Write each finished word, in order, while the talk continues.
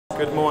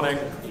Good morning.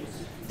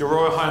 Your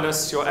Royal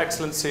Highness, Your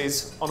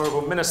Excellencies,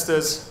 Honourable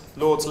Ministers,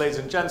 Lords, ladies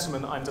and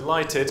gentlemen, I'm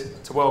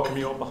delighted to welcome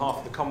you on behalf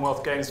of the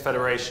Commonwealth Games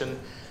Federation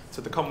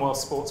to the Commonwealth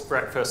Sports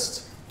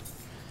Breakfast.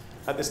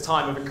 At this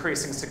time of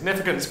increasing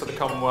significance for the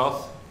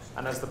Commonwealth,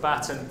 and as the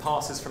baton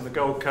passes from the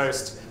Gold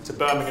Coast to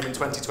Birmingham in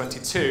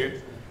 2022,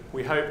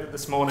 we hope that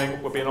this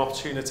morning will be an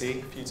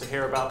opportunity for you to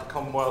hear about the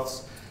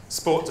Commonwealth's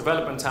sport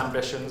development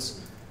ambitions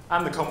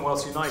and the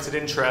Commonwealth's united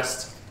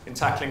interest in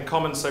tackling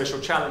common social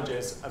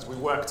challenges as we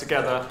work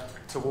together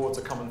towards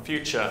a common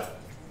future.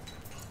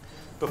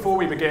 Before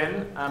we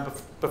begin, and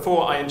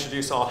before I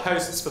introduce our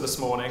hosts for this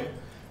morning,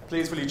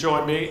 please will you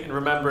join me in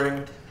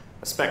remembering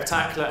a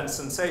spectacular and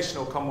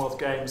sensational Commonwealth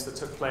Games that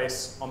took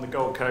place on the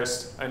Gold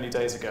Coast only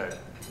days ago.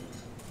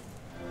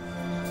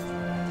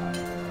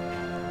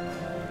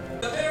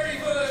 The very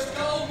first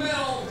gold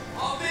medal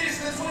of this,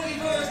 the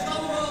 21st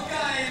Commonwealth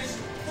Games,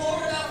 for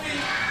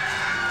nothing.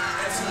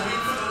 It's a win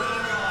for the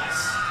little guys.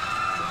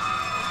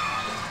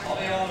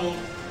 Ollie Arnold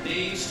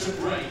needs to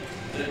break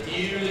the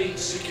newly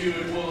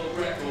secured world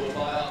record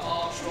by our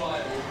arch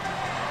rival.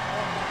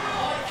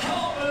 I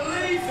can't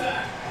believe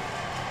that!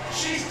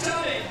 She's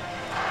done it!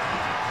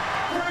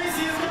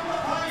 Crazy has got the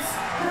pace,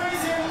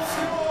 Crazy will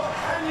score,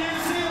 and New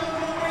Zealand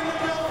will win the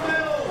gold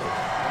medal!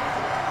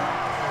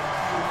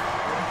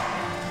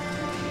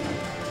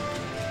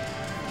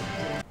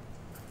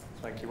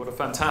 Thank you. What a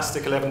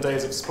fantastic 11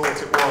 days of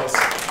sport it was.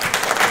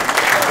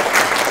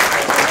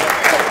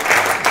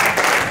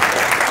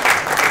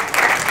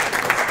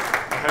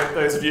 I hope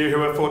those of you who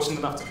were fortunate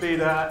enough to be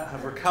there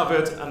have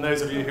recovered, and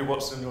those of you who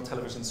watched it on your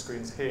television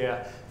screens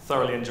here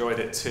thoroughly enjoyed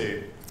it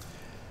too.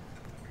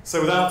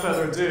 So without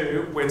further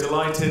ado, we're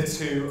delighted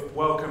to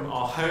welcome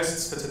our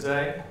hosts for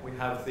today. We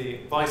have the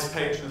Vice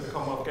Patron of the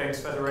Commonwealth Games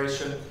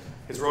Federation,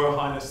 His Royal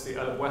Highness the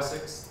Earl of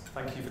Wessex.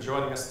 Thank you for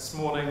joining us this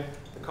morning.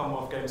 The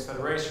Commonwealth Games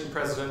Federation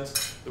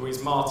President,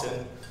 Louise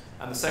Martin,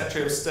 and the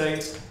Secretary of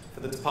State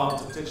for the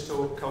Department of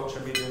Digital, Culture,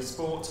 Media and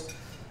Sport,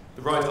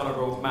 the Right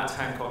Honourable Matt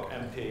Hancock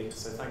MP.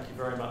 So thank you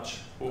very much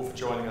all for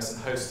joining us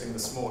and hosting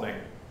this morning.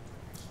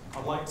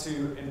 I'd like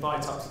to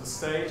invite up to the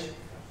stage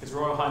His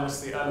Royal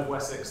Highness the Earl of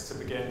Wessex to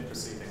begin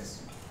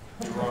proceedings.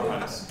 Your Royal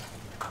Highness.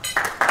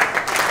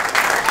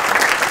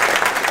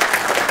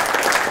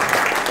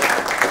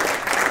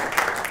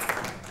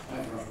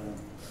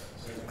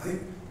 I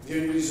think the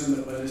only reason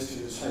that we're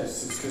listed as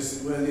hosts is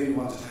because we're the only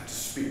ones that have to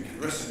speak.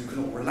 The rest of you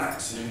can all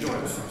relax and enjoy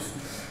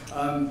yourselves.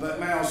 But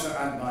may I also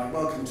add my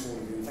welcome to all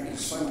of you, and thank you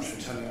so much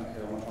for turning up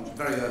here on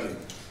very early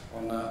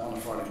on a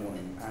Friday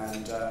morning.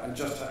 And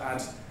just to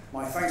add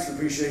my thanks and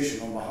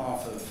appreciation on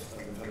behalf of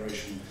the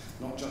Federation,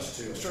 not just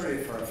to Australia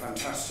for a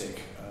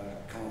fantastic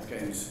Commonwealth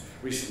Games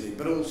recently,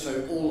 but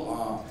also all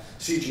our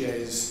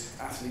CGAs,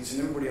 athletes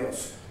and everybody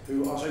else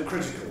who are so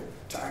critical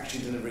to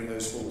actually delivering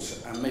those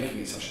sports and making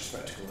it such a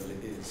spectacle that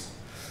it is.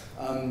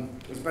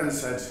 As Ben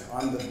said,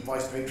 I'm the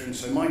Vice Patron,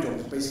 so my job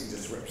is basically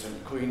just to represent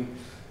the Queen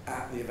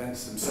at the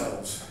events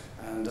themselves.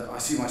 And I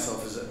see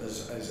myself as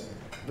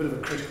a bit of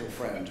a critical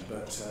friend,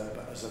 but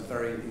as a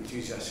very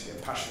enthusiastic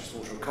and passionate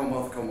supporter of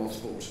Commonwealth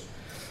sport.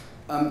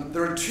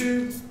 There are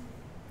two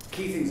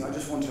key things I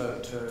just want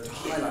to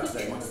highlight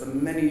today, amongst the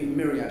many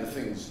myriad of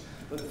things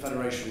that the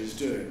Federation is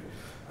doing,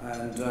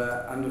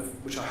 and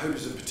which I hope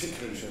is of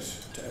particular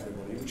interest to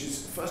everybody, which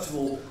is, first of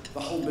all, the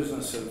whole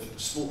business of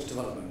sports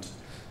development,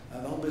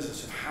 the whole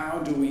business of how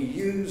do we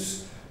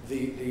use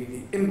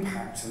the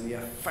impact and the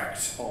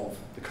effect of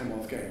the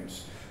Commonwealth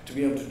Games to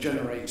be able to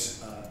generate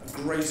a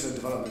greater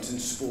development in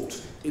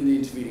sport in the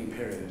intervening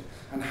period,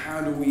 and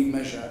how do we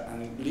measure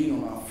and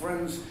lean on our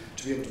friends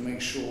to be able to make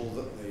sure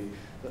that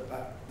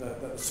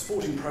the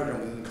sporting programme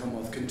within the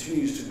Commonwealth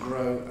continues to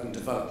grow and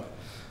develop.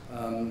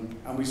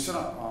 And we set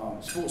up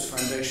our Sports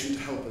Foundation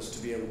to help us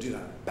to be able to do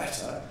that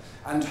better,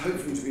 and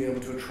hopefully to be able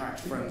to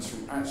attract friends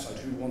from outside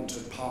who want to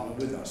partner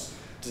with us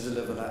to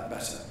deliver that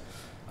better.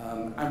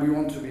 And we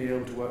want to be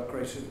able to work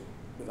greater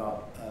with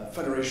our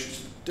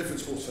federations, different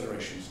sports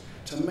federations,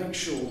 to make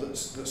sure that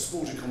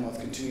sport in Commonwealth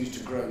continues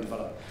to grow and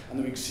develop, and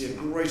that we can see a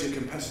greater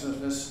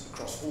competitiveness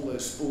across all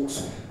those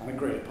sports and a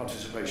greater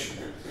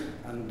participation.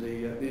 And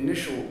the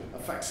initial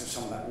effects of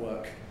some of that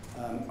work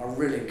are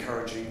really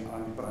encouraging,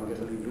 but I'm going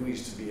to leave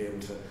Louise to be able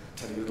to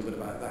tell you a little bit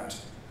about that.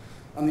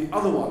 And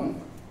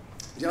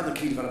the other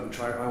key development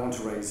I want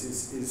to raise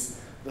is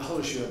the whole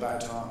issue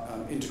about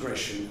our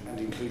integration and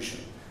inclusion.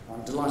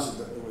 I'm delighted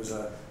that there was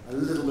a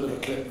little bit of a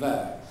clip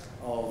there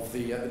of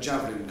the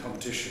javelin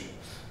competition.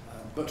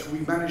 But we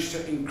managed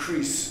to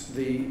increase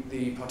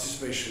the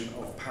participation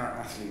of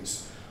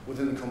para-athletes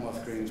within the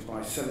Commonwealth Games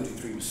by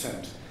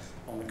 73%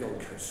 on the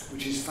Gold Coast,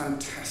 which is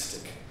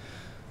fantastic.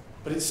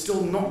 But it's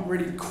still not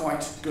really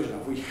quite good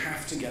enough. We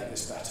have to get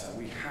this better.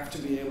 We have to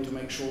be able to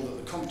make sure that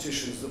the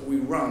competitions that we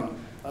run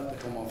at the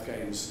Commonwealth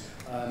Games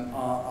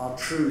are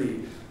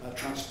truly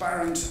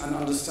transparent and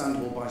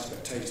understandable by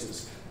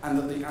spectators, and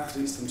that the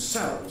athletes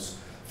themselves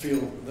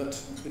feel that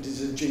it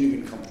is a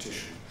genuine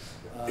competition.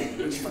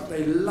 In fact,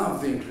 they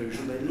love the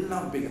inclusion, they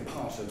love being a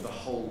part of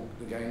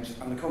the Games,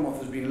 and the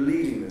Commonwealth has been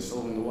leading this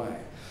along the way.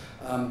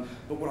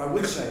 But what I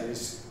would say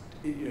is,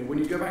 when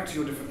you go back to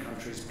your different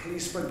countries,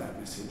 please spread that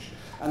message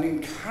and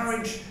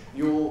encourage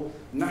your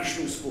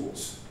national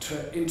sports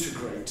to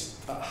integrate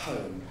at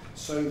home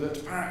so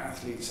that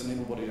para-athletes and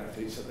able-bodied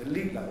athletes at the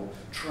elite level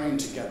train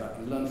together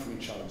and learn from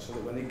each other, so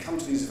that when they come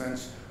to these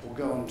events or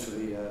go on to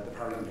the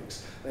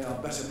Paralympics, they are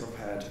better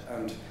prepared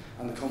and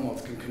the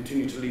Commonwealth can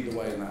continue to lead the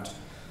way in that.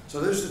 So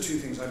those are the two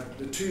things,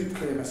 the two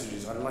clear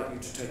messages I'd like you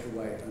to take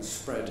away and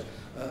spread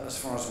as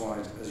far as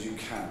wide as you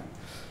can.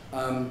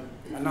 And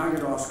now I'm going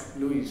to ask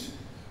Louise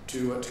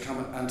to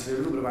come and tell you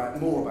a little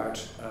bit more about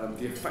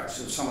the effects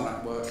of some of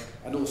that work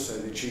and also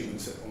the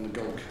achievements on the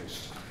Gold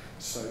Coast.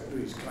 So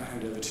Louise, can I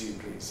hand over to you,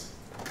 please?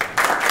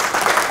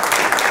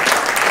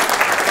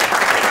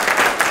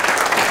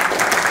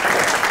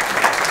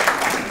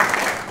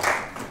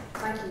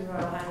 Thank you,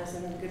 Royal Highness,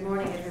 and good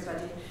morning,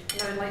 everybody.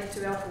 And I would like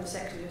to welcome the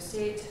Secretary of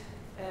State,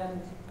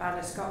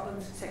 Baroness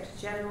Scotland, Secretary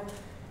General,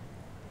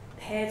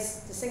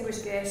 heads,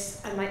 distinguished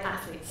guests, and my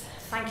athletes.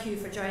 Thank you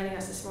for joining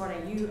us this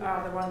morning. You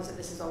are the ones that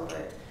this is all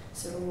about.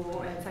 So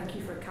thank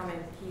you for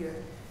coming here.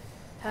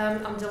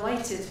 I'm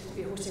delighted to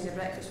be hosting the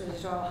breakfast with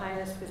His Royal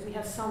Highness because we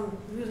had some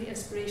really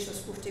inspirational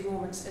sporting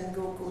moments in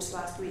Gold Coast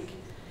last week.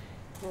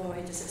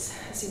 Boy, does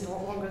it seemed a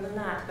lot longer than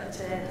that, but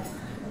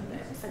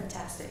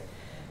fantastic.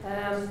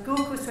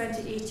 Gold Coast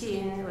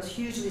 2018 was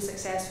hugely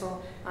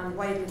successful and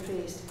widely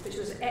praised, which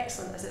was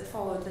excellent as it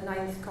followed the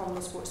 9th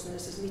Commonwealth Sports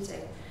Ministers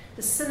meeting.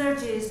 The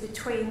synergies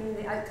between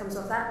the outcomes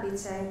of that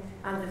meeting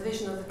and the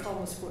vision of the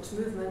Commonwealth Sports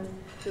Movement,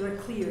 they were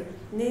clear,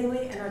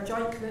 namely in our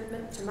joint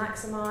commitment to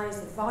maximise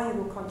the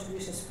valuable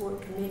contribution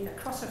sport can make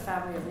across our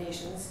family of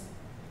nations,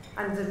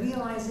 and the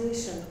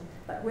realisation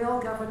that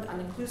well-governed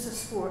and inclusive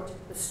sport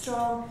with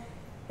strong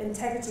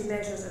integrity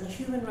measures and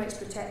human rights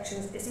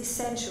protections is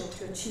essential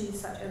to achieve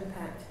such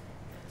impact.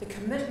 The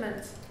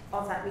commitment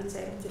of that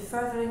meeting to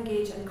further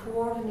engage and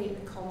coordinate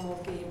the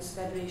Commonwealth Games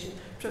Federation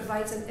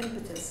provides an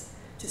impetus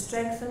to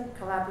strengthen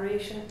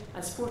collaboration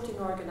and sporting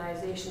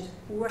organisations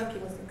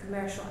working with the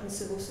commercial and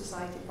civil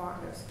society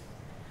partners.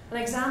 An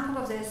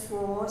example of this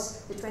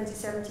was the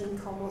 2017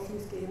 Commonwealth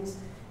Youth Games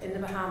in the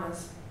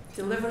Bahamas,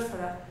 delivered for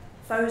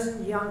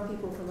 1,000 young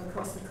people from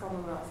across the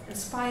Commonwealth,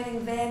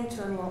 inspiring them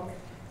to unlock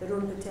their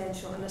own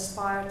potential and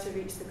aspire to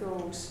reach the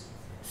goals.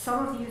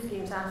 Some of the Youth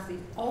Games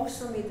athletes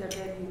also made their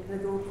debut in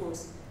the Gold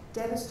Coast,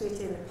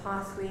 demonstrating the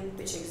pathway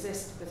which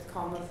exists with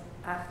Commonwealth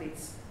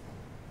athletes.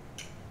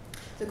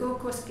 The Gold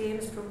Coast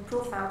Games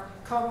profiled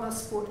Commonwealth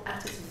sport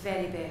at its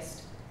very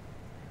best.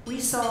 We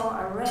saw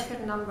a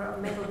record number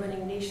of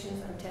medal-winning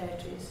nations and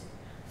territories,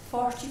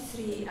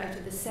 43 out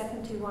of the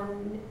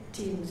 71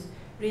 teams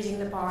raising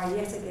the bar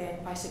yet again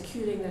by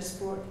securing their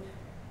spot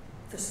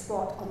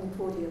on the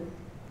podium.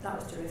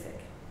 That was terrific.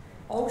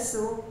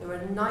 Also, there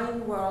were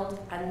 9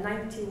 world and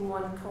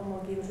 91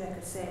 Commonwealth Games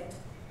records set.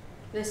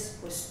 This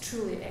was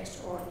truly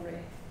extraordinary.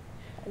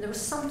 And there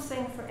was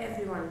something for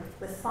everyone,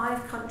 with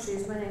 5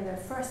 countries winning their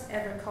first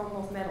ever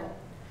Commonwealth medal.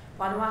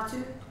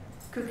 Vanuatu,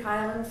 Cook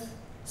Islands,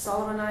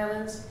 Solomon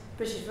Islands,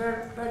 British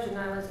Virgin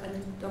Islands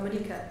and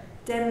Dominica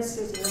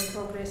demonstrating their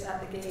progress at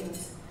the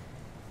Games.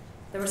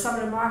 There were some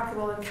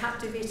remarkable and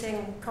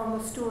captivating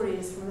Commonwealth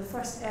stories, from the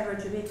first ever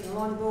Jamaican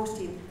lawn bowls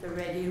team, the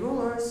Ready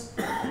Rollers,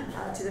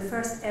 to the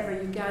first ever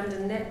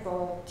Ugandan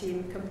netball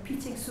team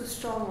competing so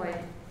strongly,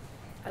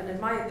 and in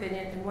my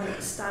opinion, in one of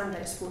the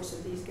standout sports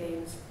of these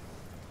Games.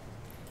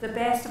 The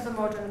best of the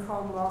modern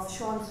Commonwealth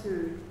shone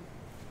through,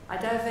 a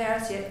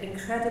diverse yet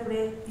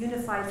incredibly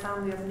unified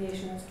family of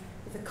nations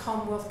with a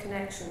Commonwealth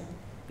connection,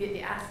 be it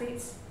the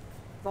athletes,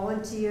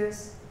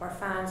 volunteers or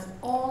fans,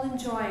 all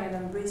enjoying and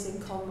embracing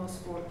Commonwealth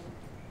sport.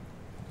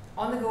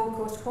 On the Gold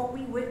Coast, what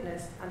we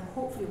witnessed, and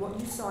hopefully what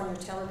you saw on your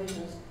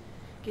televisions,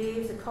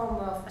 gave the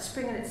Commonwealth a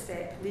spring in its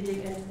step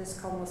leading into this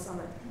Commonwealth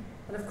Summit.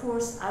 And of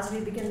course, as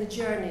we begin the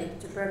journey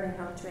to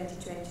Birmingham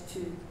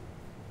 2022.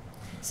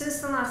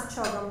 Since the last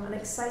CHOGM, an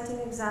exciting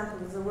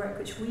example of the work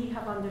which we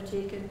have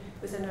undertaken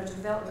within our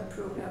development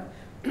programme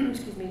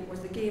was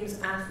the Games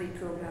Athlete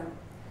Programme.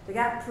 The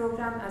GAP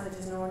programme, as it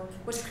is known,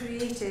 was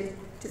created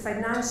to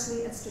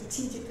financially and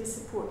strategically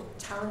support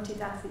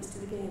talented athletes to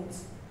the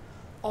Games.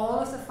 All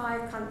of the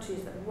 5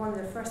 countries that won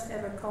their first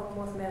ever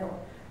Commonwealth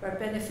medal were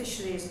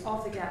beneficiaries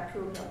of the GAP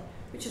programme,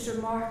 which is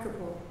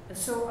remarkable, and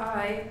so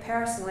I,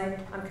 personally,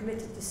 am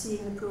committed to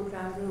seeing the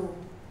programme grow.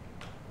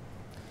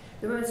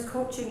 The Women's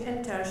Coaching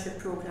Internship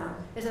Programme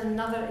is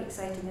another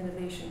exciting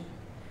innovation.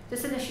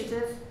 This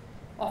initiative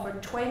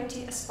offered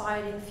 20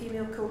 aspiring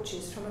female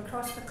coaches from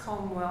across the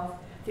Commonwealth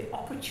the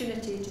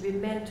opportunity to be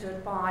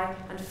mentored by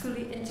and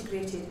fully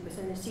integrated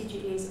within the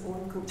CGA's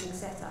own coaching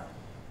setup.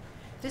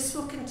 This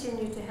will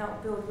continue to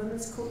help build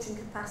women's coaching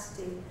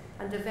capacity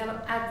and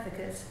develop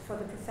advocates for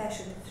the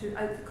profession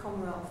throughout the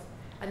Commonwealth,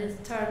 and in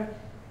turn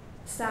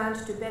stand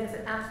to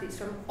benefit athletes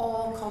from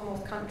all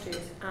Commonwealth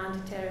countries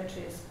and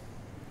territories.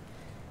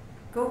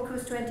 Gold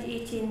Coast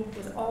 2018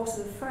 was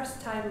also the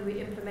first time we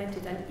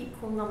implemented an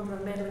equal number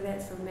of medal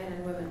events for men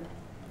and women.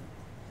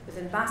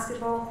 Within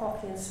basketball,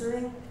 hockey and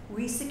swimming,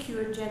 we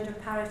secured gender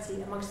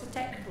parity amongst the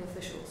technical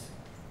officials.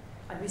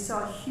 and we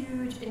saw a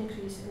huge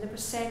increase in the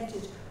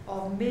percentage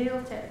of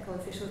male technical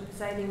officials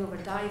presiding over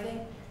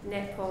diving,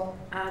 netball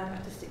and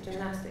artistic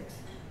gymnastics.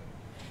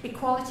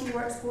 Equality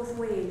works both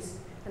ways,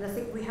 and I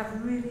think we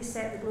have really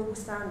set the global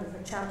standard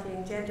for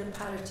championing gender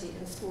parity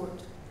in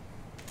sport.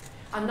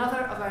 Another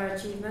of our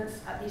achievements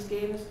at these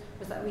Games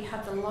was that we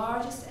had the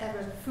largest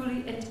ever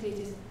fully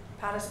integrated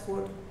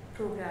parasport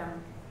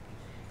programme.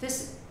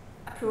 This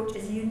approach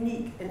is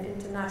unique in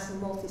international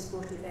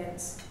multi-sport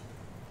events.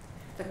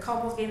 The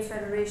Commonwealth Games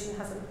Federation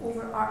has an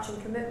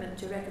overarching commitment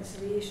to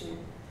reconciliation.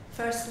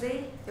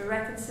 Firstly, the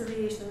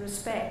reconciliation and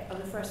respect of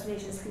the First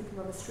Nations people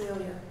of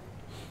Australia.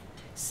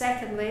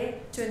 Secondly,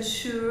 to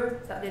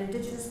ensure that the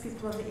Indigenous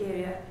people of the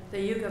area, the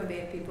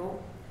CHOGM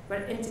people,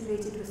 were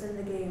integrated within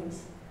the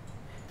Games.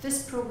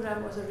 This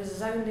programme was a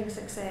resounding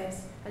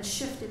success and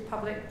shifted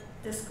public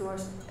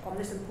discourse on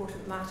this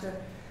important matter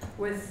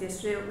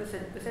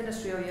within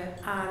Australia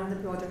and the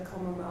broader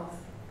Commonwealth.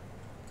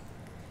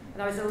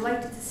 And I was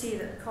delighted to see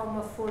that the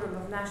Commonwealth Forum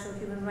of National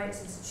Human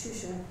Rights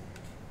Institution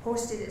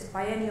hosted its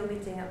biennial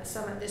meeting at the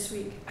summit this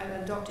week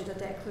and adopted a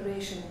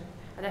declaration.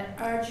 And I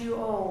urge you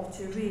all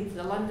to read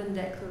the London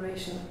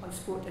Declaration on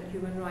Sport and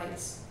Human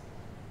Rights.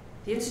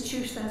 The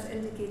institution has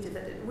indicated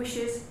that it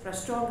wishes for a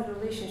stronger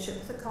relationship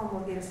with the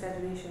Commonwealth Games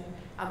Federation,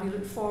 and we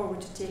look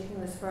forward to taking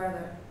this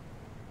further.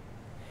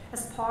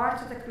 As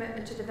part of the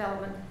commitment to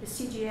development, the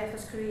CGF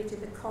has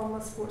created the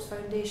Commonwealth Sports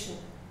Foundation.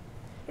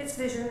 Its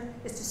vision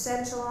is to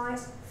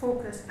centralise,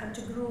 focus and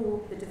to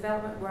grow the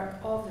development work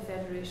of the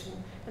Federation.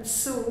 And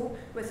so,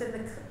 within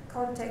the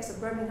context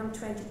of Birmingham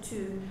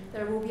 22,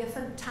 there will be a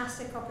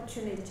fantastic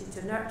opportunity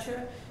to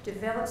nurture,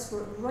 develop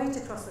sport right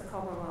across the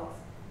Commonwealth.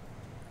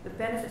 The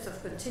benefits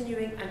of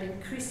continuing and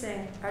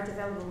increasing our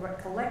development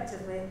work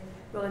collectively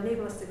will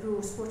enable us to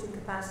grow sporting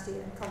capacity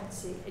and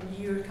competency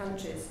in your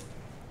countries.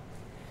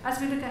 As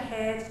we look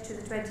ahead to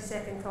the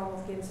 22nd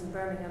Commonwealth Games in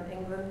Birmingham,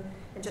 England,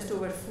 in just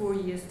over 4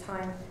 years'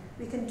 time,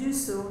 we can do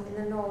so in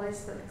the knowledge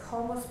that the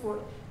Commonwealth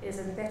sport is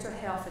in better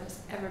health than it's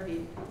ever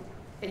been.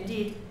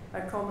 Indeed,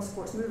 our Commonwealth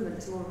sports movement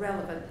is more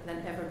relevant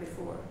than ever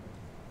before.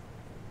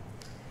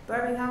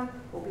 Birmingham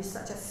will be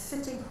such a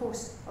fitting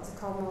host of the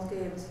Commonwealth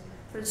Games,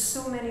 for in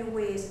so many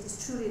ways it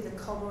is truly the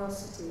Commonwealth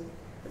city.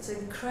 Its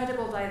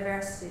incredible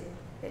diversity,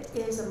 it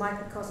is a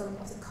microcosm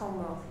of the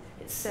Commonwealth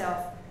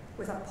itself,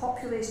 with a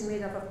population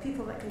made up of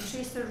people that can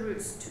trace their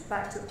roots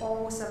back to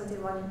all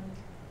 71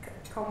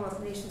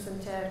 Commonwealth nations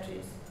and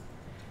territories.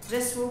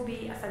 This will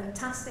be a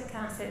fantastic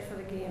asset for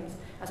the Games,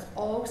 as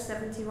all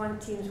 71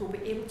 teams will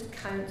be able to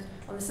count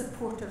on the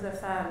support of their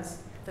fans,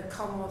 the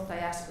Commonwealth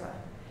diaspora,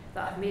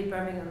 that have made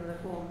Birmingham their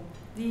home.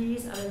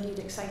 These are indeed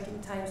exciting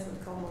times for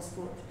the Commonwealth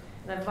sport,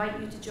 and I invite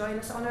you to join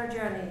us on our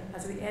journey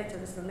as we enter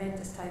this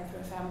momentous time for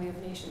our family of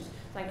nations.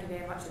 Thank you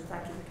very much, and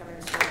thank you for coming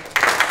this morning.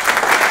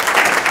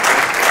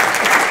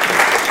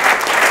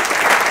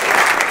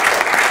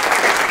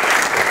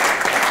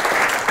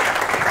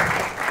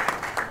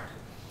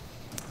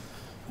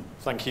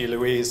 Thank you,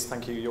 Louise.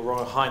 Thank you, Your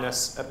Royal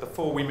Highness.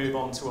 Before we move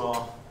on to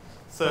our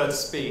third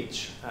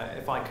speech,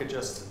 if I could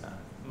just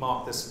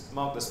mark this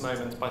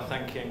moment by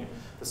thanking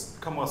the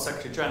Commonwealth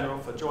Secretary-General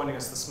for joining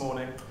us this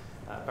morning.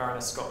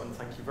 Baroness Scotland,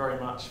 thank you very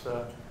much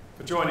for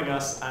joining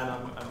us, and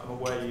I'm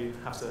aware you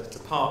have to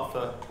depart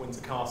for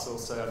Windsor Castle,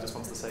 so I just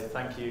wanted to say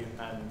thank you,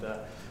 and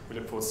we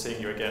look forward to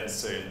seeing you again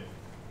soon.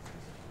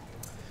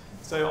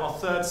 So our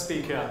third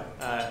speaker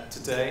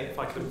today, if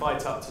I could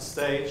invite up to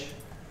stage.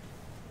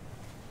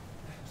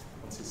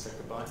 Once he's said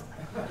goodbye.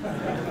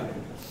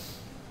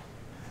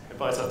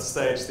 Invite up to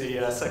stage the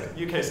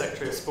UK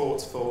Secretary of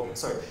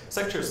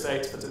Secretary of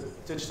State for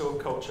Digital,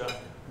 Culture,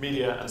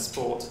 Media and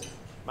Sport,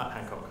 Matt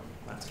Hancock.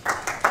 Matt.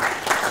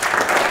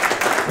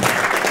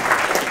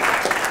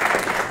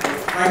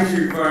 Thank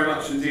you very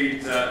much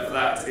indeed for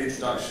that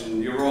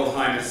introduction, Your Royal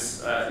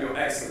Highness, Your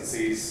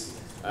Excellencies,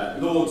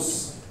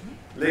 Lords,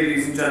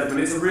 ladies and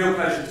gentlemen. It's a real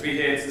pleasure to be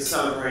here to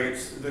celebrate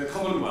the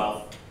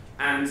Commonwealth,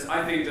 and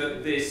I think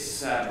that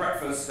this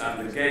breakfast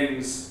and the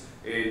Games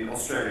in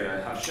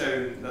Australia have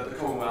shown that the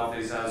Commonwealth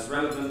is as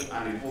relevant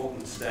and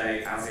important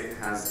today as it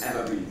has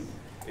ever been.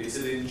 It's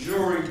an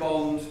enduring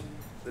bond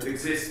that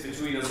exists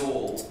between us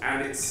all,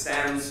 and it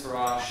stands for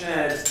our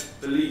shared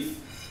belief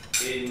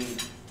in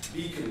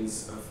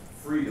beacons of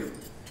freedom.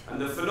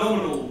 And the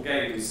phenomenal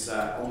Games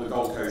on the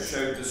Gold Coast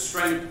showed the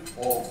strength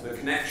of the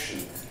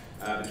connection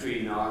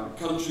between our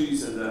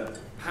countries and the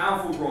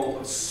powerful role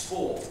of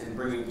sport in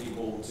bringing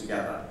people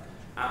together.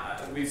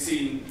 We've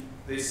seen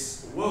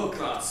this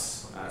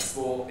world-class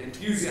sport,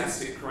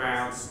 enthusiastic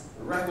crowds,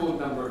 a record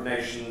number of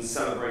nations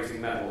celebrating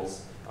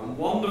medals, and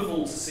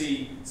wonderful to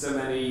see so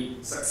many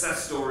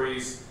success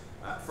stories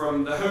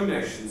from the home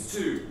nations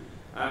too.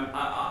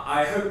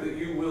 I hope that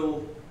you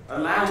will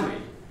allow me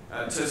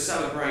to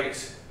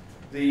celebrate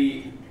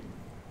the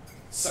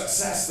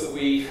success that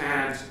we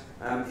had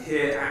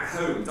here at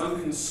home.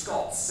 Duncan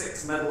Scott's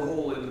 6-medal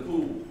haul in the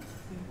pool,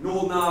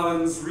 Northern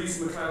Ireland's Rhys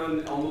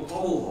McClellan on the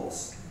pommel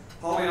horse,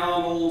 Holly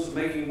Arnold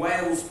making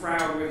Wales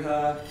proud with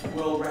her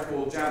world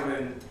record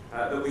javelin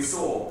that we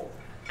saw.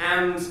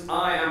 And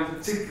I am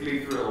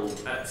particularly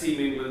thrilled at Team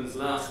England's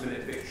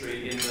last-minute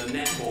victory in the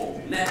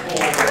netball. It's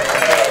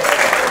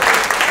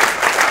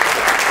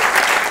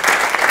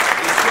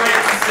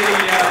great to see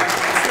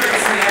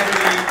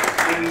everybody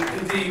and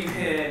indeed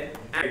here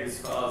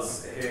for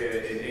us here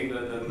in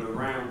England and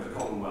around the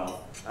Commonwealth.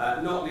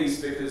 Not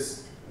least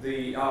because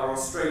our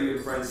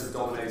Australian friends have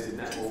dominated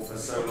netball for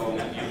so long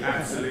and you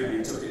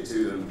absolutely took it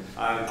to them.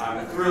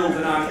 I'm thrilled,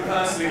 and I'm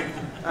personally,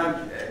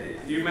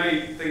 you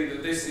may think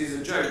that this is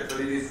a joke,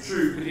 but it is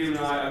true. Paddy and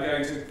I are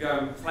going to go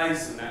and play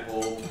some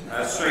netball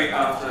straight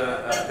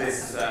after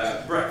this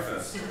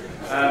breakfast.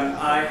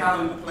 I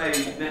haven't played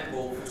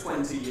netball for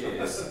 20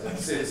 years,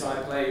 since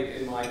I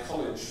played in my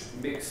college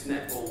mixed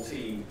netball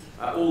team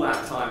all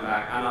that time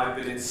back, and I've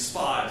been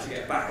inspired to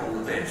get back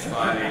on the pitch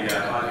by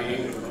the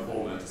England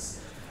performance.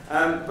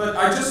 But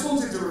I just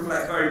wanted to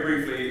reflect very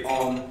briefly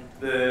on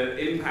the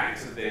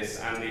impact of this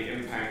and the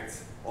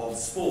impact of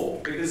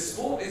sport, because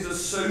sport is a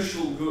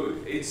social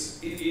good.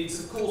 It's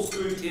of course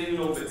good in and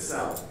of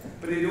itself,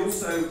 but it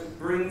also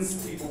brings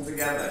people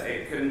together.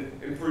 It can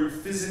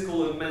improve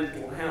physical and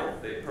mental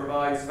health. It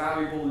provides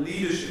valuable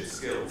leadership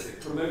skills.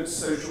 It promotes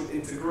social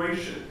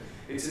integration.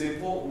 It's an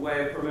important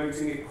way of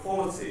promoting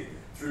equality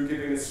through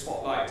giving a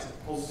spotlight to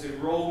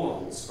positive role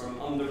models from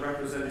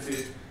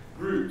underrepresented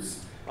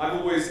groups. I've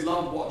always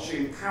loved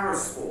watching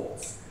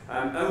parasports.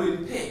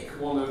 Owen Pick,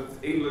 one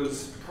of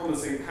England's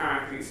promising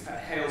para-athletes,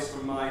 hails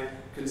from my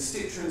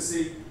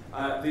constituency.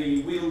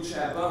 The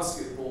wheelchair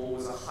basketball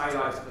was a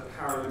highlight of the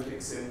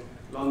Paralympics in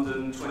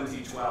London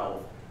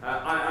 2012.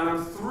 And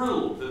I'm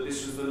thrilled that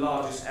this was the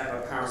largest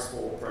ever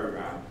parasport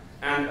programme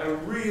and a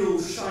real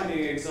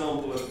shining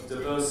example of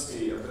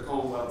diversity of the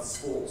Commonwealth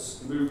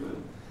sports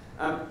movement.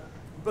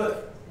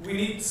 But we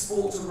need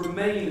sport to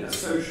remain a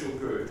social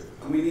good,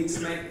 and we need to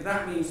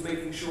that means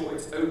making sure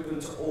it's open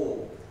to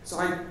all. So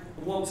I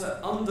want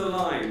to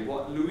underline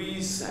what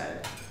Louise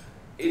said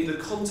in the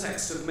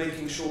context of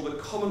making sure the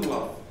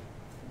Commonwealth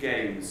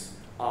Games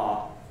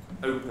are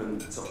open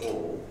to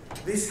all.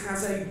 This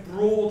has a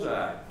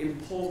broader,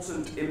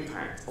 important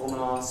impact on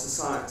our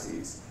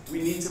societies.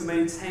 We need to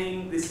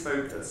maintain this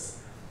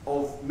focus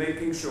of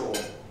making sure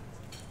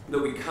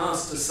that we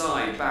cast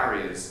aside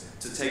barriers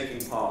to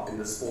taking part in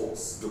the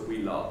sports that we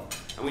love.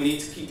 And we need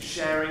to keep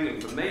sharing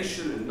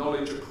information and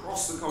knowledge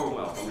across the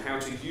Commonwealth on how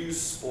to use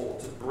sport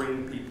to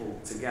bring people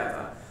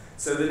together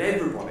so that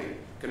everybody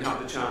can have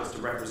the chance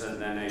to represent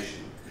their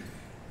nation.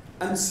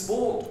 And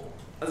sport,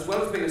 as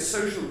well as being a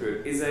social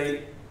good, is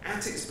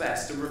at its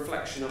best a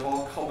reflection of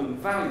our common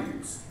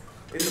values.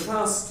 In the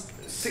past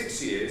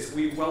 6 years,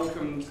 we've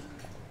welcomed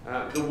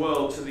the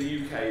world to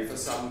the UK for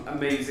some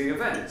amazing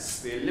events.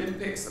 The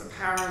Olympics, the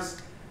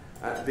Paras,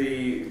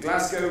 the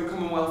Glasgow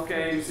Commonwealth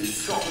Games in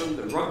Scotland,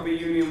 the Rugby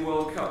Union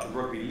World Cup, the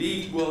Rugby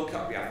League World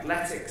Cup, the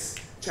Athletics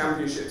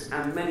Championships,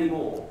 and many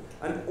more.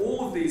 And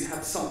all of these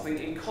have something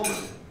in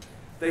common.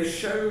 They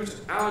showed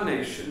our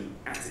nation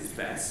at its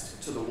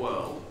best to the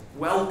world,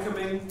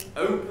 welcoming,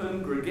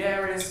 open,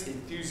 gregarious,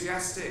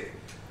 enthusiastic,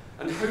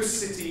 and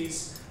host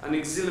cities and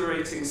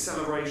exhilarating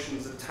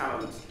celebrations of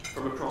talent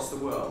from across the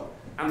world.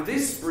 And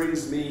this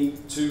brings me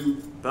to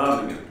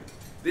Birmingham.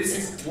 This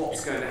is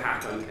what's going to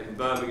happen in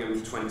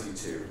Birmingham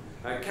 22.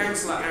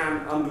 Councillor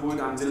Anne Underwood,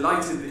 I'm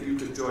delighted that you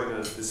could join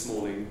us this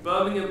morning.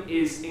 Birmingham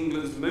is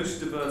England's most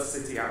diverse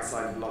city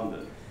outside of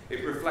London.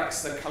 It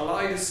reflects the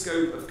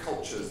kaleidoscope of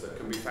cultures that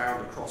can be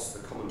found across the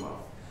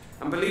Commonwealth.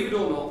 And believe it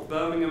or not,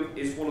 Birmingham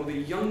is one of the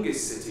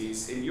youngest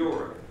cities in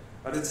Europe,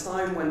 at a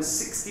time when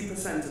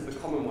 60% of the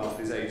Commonwealth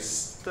is aged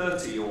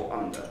 30 or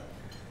under.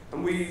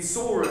 And we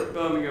saw at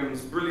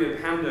Birmingham's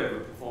brilliant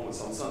handover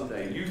performance on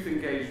Sunday, youth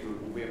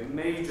engagement will be a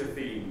major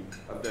theme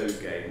of those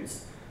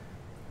games,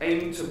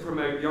 aimed to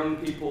promote young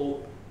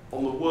people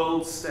on the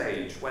world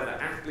stage, whether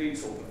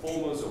athletes or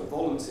performers or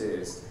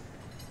volunteers.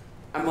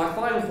 And my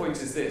final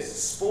point is this: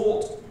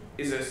 sport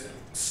is a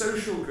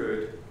social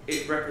good,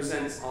 it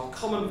represents our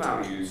common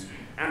values,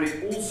 and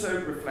it also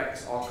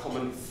reflects our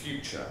common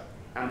future.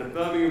 And the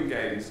Birmingham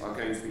Games are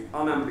going to be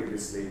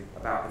unambiguously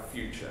about the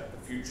future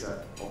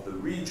of the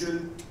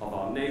region, of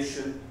our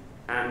nation,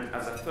 and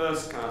as a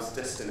first-class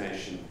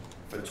destination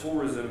for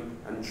tourism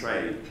and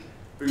trade,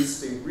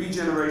 boosting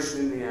regeneration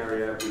in the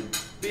area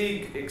with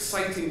big,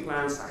 exciting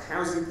plans for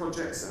housing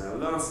projects and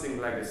a lasting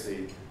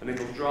legacy, and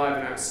it'll drive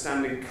an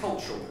outstanding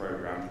cultural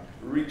programme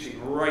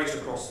reaching right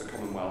across the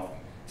Commonwealth,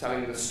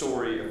 telling the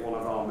story of one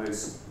of our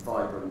most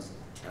vibrant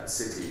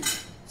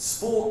cities.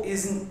 Sport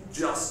isn't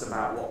just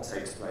about what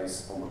takes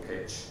place on the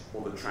pitch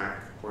or the track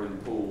or in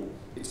the pool.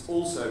 It's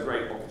also a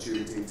great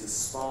opportunity to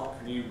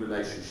spark new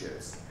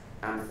relationships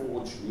and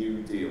forge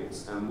new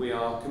deals. And we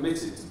are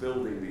committed to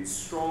building these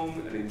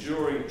strong and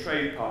enduring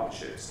trade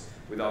partnerships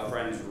with our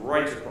friends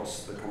right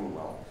across the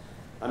Commonwealth.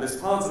 And as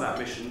part of that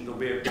mission, there'll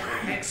be an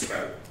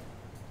expo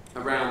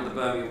around the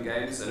Birmingham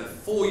Games and a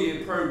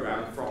 4-year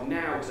programme from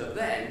now to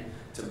then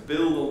to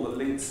build on the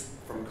links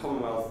from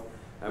Commonwealth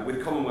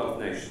with Commonwealth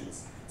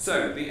nations.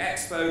 So, the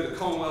Expo, the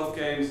Commonwealth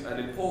Games, an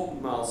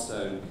important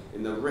milestone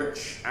in the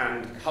rich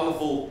and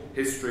colourful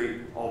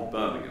history of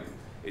Birmingham.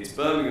 It's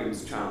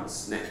Birmingham's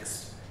chance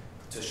next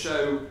to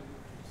show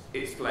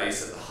its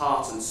place at the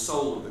heart and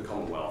soul of the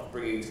Commonwealth,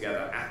 bringing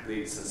together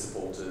athletes and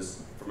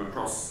supporters from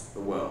across the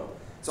world.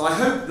 So I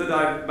hope that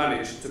I've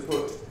managed to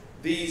put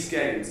these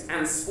games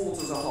and sport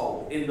as a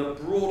whole in the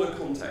broader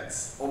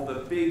context of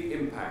the big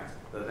impact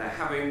that they're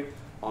having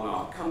on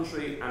our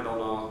country and on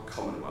our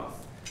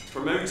Commonwealth,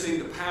 promoting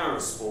the power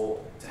of sport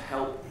to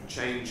help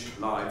change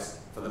lives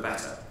for the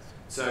better.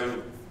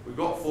 So we've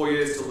got 4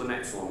 years till the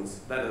next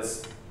ones. Let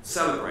us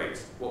celebrate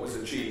what was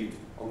achieved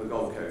on the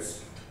Gold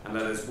Coast, and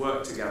let us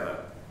work together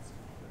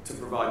to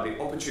provide the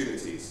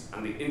opportunities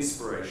and the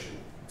inspiration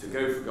to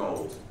go for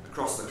gold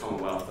across the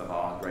Commonwealth of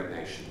our great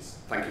nations.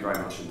 Thank you very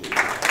much indeed.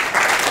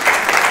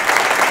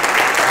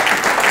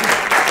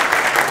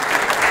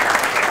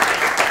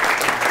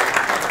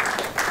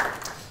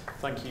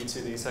 Thank you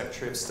to the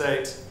Secretary of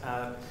State.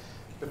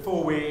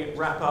 Before we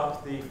wrap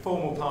up the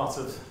formal part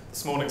of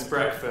this morning's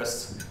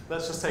breakfast,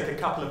 let's just take a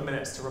couple of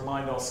minutes to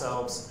remind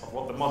ourselves of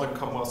what the modern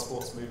Commonwealth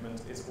sports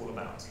movement is all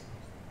about.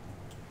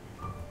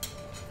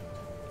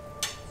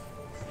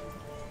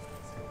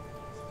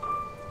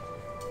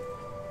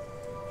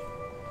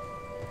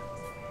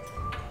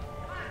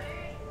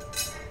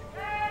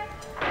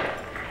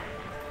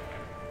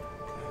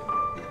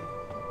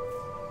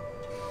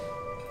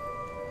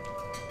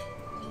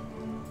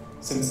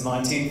 Since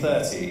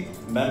 1930,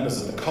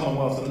 members of the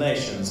Commonwealth of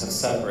Nations have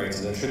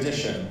celebrated a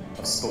tradition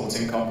of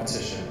sporting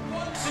competition.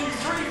 1, 2,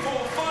 3, 4,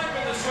 5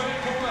 in the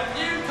swimming pool, a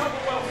new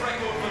Commonwealth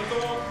record for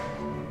Thorne.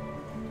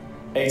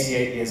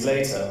 88 years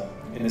later,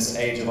 in this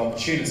age of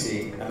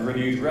opportunity and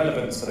renewed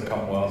relevance for the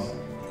Commonwealth,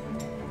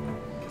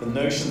 the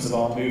notions of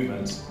our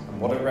movement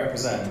and what it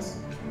represents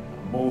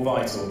are more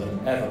vital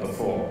than ever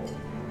before.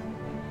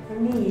 For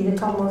me, the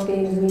Commonwealth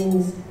Games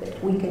means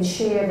that we can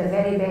share the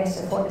very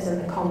best of what is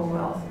in the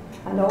Commonwealth,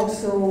 and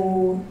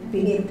also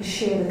being able to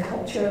share the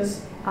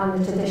cultures and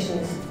the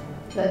traditions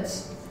that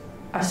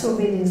are so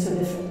varied and so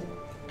different.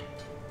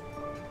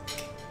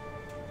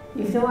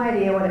 You've no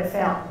idea what it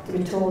felt to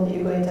be told that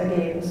you're going to a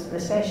Games,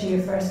 especially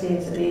your first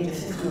Games at the age of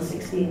 15,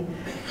 16,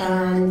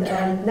 and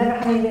never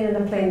having been in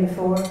a plane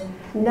before,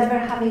 never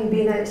having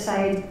been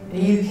outside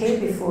the UK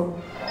before.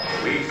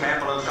 Reed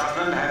Campbell of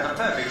Scotland has a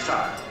perfect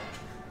start.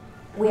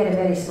 We had a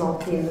very small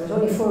team. There was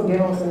only 4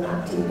 girls in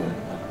that team.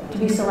 To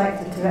be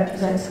selected to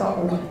represent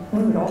Scotland,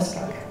 we were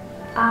awestruck.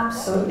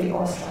 Absolutely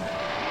awestruck.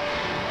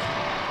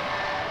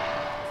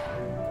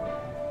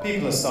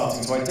 People are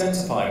starting to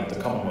identify with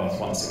the Commonwealth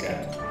once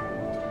again.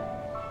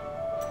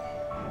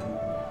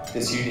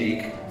 This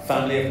unique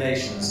family of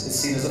nations is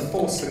seen as a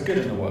force for good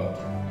in the world.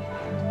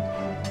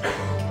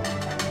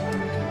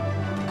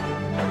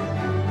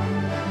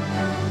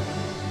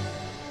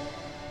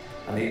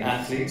 And the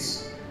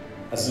athletes,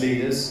 as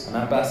leaders and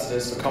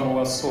ambassadors for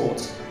Commonwealth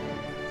sport,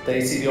 they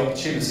see the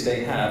opportunity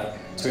they have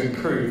to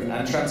improve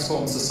and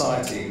transform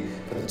society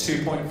for the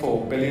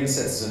 2.4 billion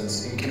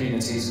citizens in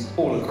communities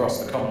all across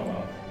the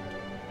Commonwealth.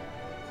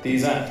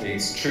 These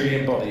athletes truly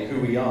embody who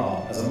we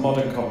are as a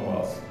modern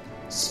Commonwealth,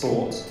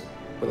 sport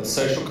with a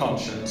social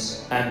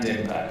conscience and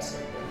impact.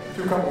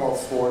 Through Commonwealth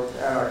sport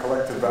and our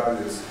collective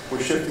values, we're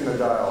shifting the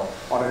dial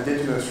on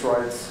Indigenous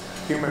rights,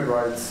 human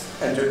rights,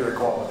 and gender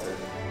equality.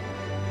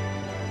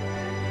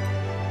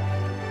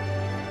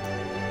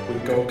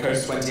 With Gold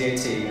Coast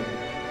 2018,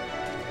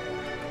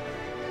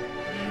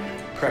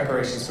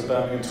 preparations for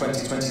Birmingham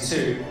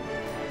 2022,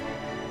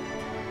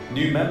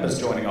 new members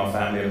joining our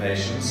family of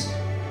nations,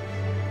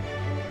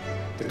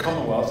 the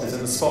Commonwealth is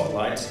in the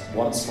spotlight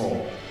once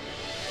more.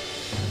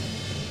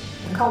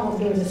 The Commonwealth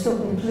Games are so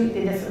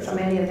completely different from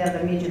any of the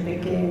other major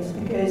big games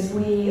because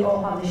we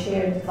all have the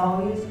shared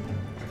values.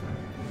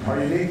 Our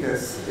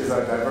uniqueness is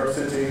our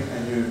diversity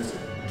and unity.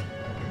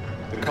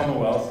 The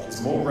Commonwealth is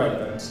more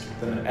relevant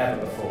than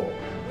ever before.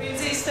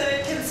 Wins his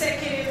 3rd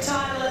consecutive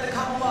title at the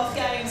Commonwealth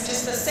Games,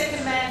 just the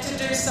 2nd man to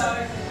do so.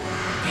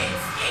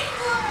 It's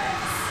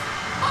England!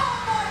 Oh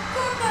my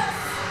goodness!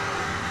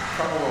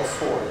 Commonwealth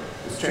sport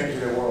is changing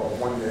the world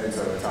one games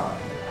at a time.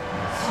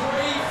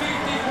 3:50.2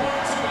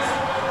 is a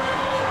world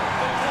record.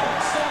 The clock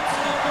stops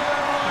on the third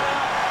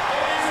rider.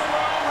 It is a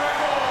world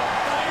record.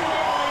 They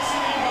were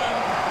racing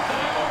England.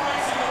 They were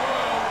racing the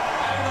world,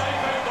 and they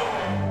got the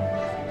win.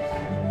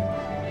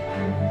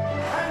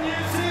 And New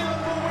Zealand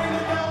will win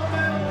the gold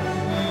medal.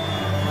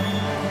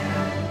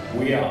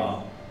 We are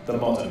the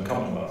modern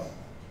Commonwealth.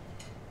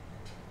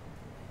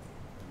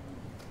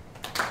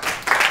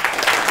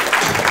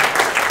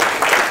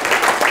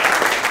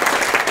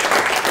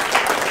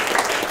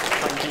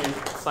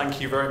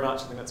 Thank you very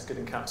much. I think that's a good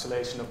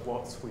encapsulation of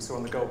what we saw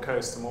on the Gold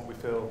Coast and what we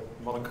feel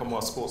the modern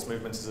Commonwealth sports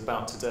movement is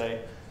about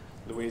today.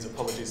 Louise,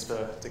 apologies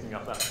for digging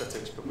up that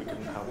footage, but we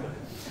couldn't help it.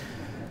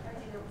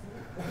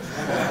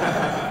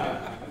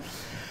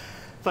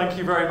 Thank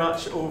you very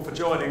much all for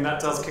joining. That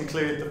does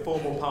conclude the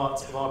formal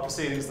part of our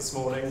proceedings this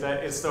morning.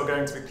 There is still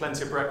going to be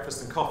plenty of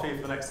breakfast and coffee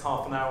for the next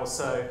half an hour or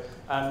so.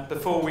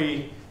 Before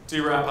we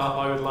do wrap up,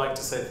 I would like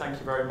to say thank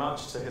you very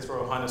much to His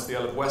Royal Highness the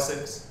Earl of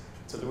Wessex,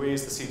 to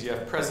Louise, the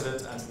CGF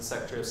President, and to the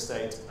Secretary of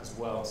State as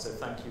well. So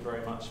thank you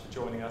very much for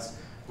joining us.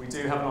 We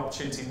do have an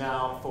opportunity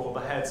now for the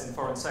heads and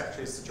foreign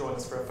secretaries to join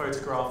us for a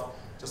photograph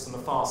just on the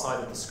far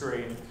side of the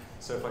screen.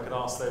 So if I could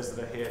ask those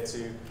that are here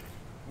to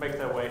make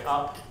their way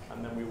up,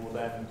 and then we will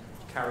then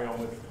carry on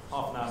with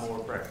half an hour more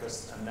of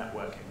breakfast and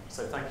networking.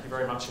 So thank you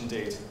very much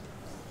indeed.